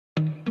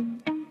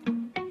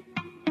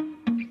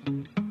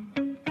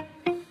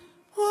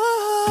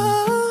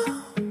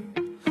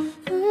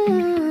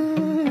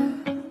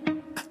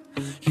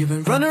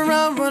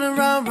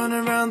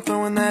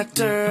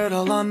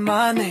on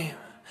my name,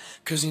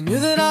 'cause you knew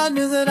that I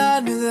knew that I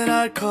knew that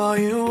I'd call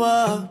you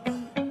up.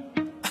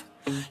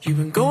 You've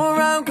been going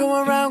around,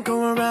 going around,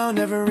 going around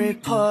every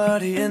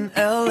party in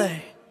LA,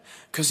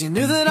 'cause you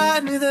knew that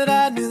I knew that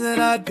I knew that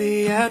I'd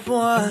be at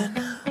one.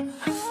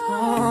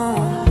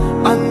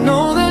 Oh, I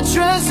know that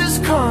dress is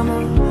karma,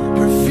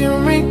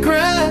 perfume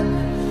regret.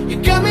 You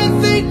got me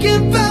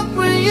thinking about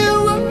when you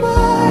were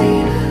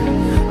mine.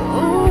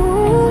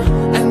 Oh,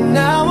 and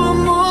now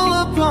I'm all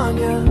up on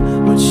you.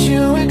 What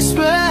you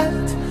expect?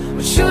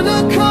 But you're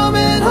not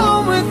coming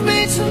home with me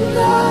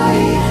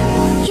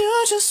tonight. You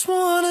just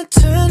want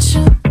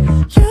attention.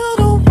 You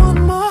don't want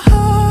my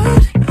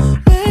heart.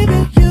 Maybe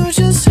you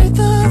just hate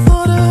the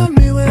thought of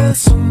me with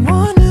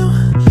someone new.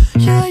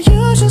 Yeah,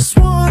 you just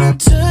want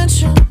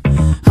attention.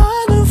 I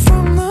knew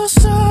from the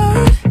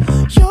start.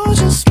 You're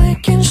just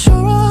making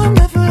sure I'm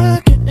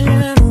never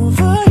getting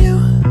over you.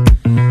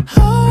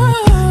 Oh.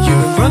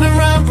 You've been running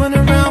around,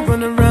 running around,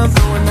 running around,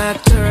 throwing that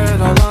dirt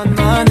all on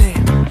my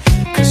name,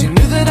 'cause you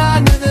knew that I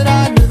knew that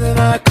I knew that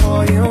I'd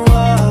call you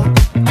up.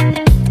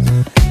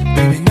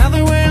 Baby, now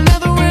that we're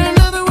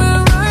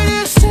right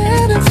here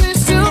standing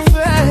face to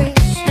face,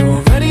 you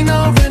already know,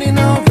 already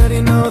know,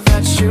 already know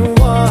that you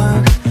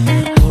won.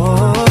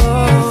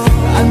 Oh,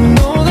 I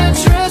know that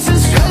dress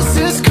is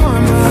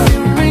karma,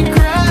 you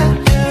regret.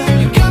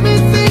 You got me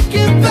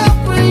thinking about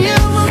when you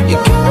were mine. You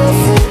got me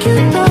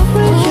thinking about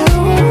when you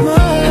were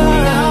mine. And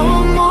now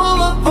I'm all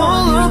up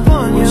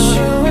on you. What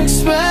you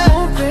expect?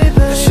 Oh,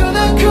 baby, you're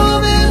not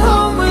coming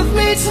home with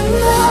me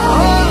tonight.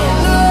 Oh,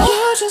 no.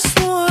 You just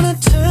want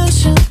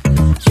attention.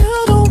 You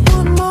don't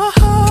want my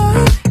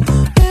heart.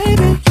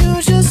 Baby, you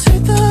just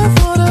hate the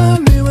thought of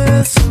me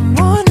with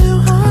someone new.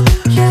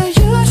 Yeah,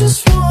 you just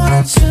want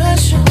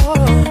attention.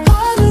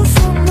 I knew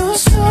from the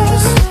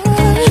start.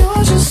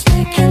 You're just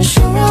making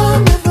sure I'm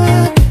never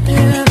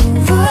getting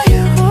over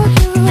you. What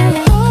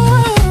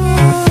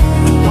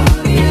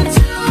are you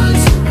doing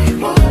to me?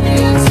 What are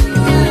you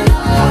doing?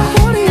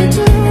 What are you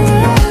doing?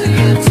 What are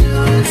you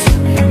doing to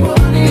me?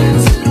 What are you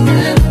doing?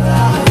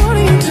 What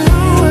are you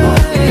doing?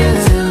 What are you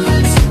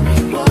doing to me?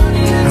 What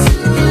are you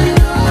doing?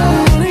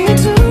 What are you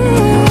doing?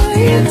 What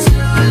are you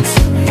doing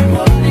to me?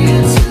 What are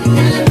you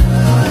doing?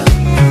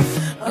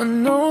 I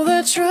know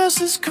that dress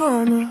is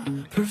karma,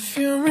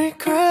 perfume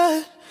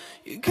regret.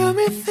 You got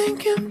me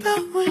thinking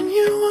about when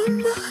you were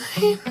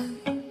mine.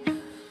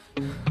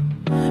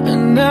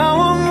 And now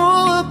I'm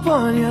all up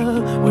on you.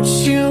 What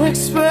you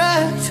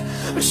expect?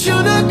 But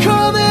you're not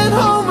coming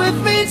home with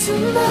me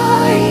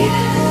tonight.